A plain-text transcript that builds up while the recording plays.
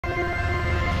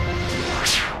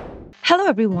Hello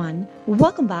everyone,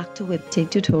 welcome back to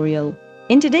Webtech Tutorial.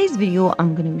 In today's video,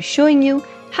 I'm going to be showing you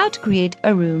how to create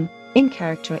a room in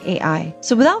Character.AI.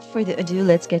 So without further ado,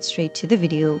 let's get straight to the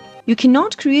video. You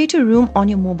cannot create a room on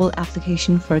your mobile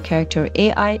application for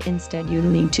Character.AI. Instead, you'll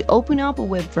need to open up a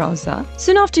web browser.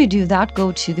 Soon after you do that,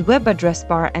 go to the web address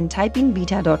bar and type in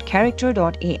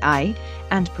beta.character.ai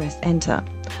and press enter.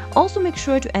 Also make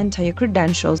sure to enter your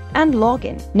credentials and log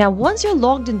in. Now once you're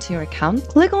logged into your account,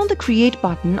 click on the create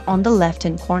button on the left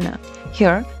hand corner.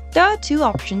 Here, there are two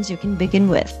options you can begin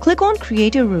with. Click on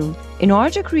create a room in order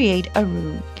to create a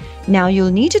room. Now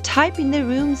you'll need to type in the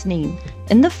room's name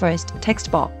in the first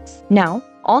text box. Now,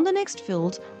 on the next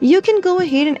field, you can go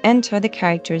ahead and enter the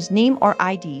character's name or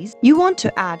IDs you want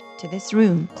to add to this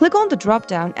room. Click on the drop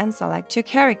down and select your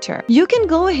character. You can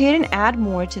go ahead and add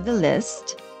more to the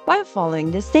list by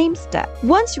following the same step.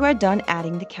 Once you are done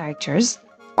adding the characters,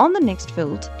 on the next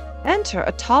field, enter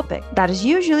a topic that is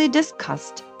usually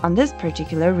discussed on this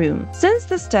particular room. Since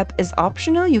this step is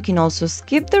optional, you can also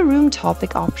skip the room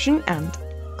topic option and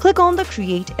click on the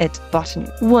Create It button.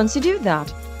 Once you do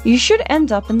that, you should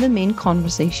end up in the main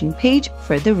conversation page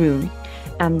for the room.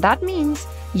 And that means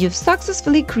you've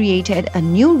successfully created a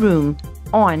new room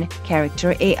on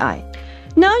Character.AI.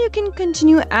 Now you can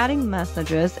continue adding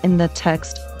messages in the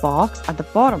text box at the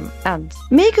bottom and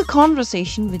make a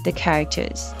conversation with the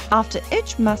characters. After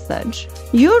each message,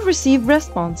 you'll receive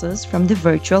responses from the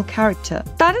virtual character.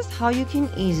 That is how you can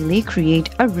easily create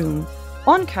a room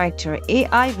on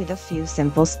Character.AI with a few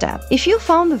simple steps. If you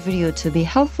found the video to be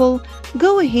helpful,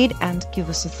 go ahead and give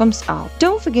us a thumbs up.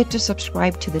 Don't forget to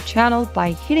subscribe to the channel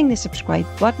by hitting the subscribe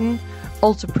button.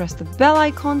 Also press the bell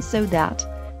icon so that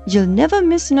you'll never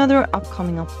miss another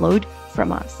upcoming upload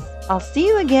from us. I'll see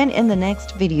you again in the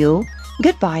next video.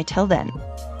 Goodbye till then.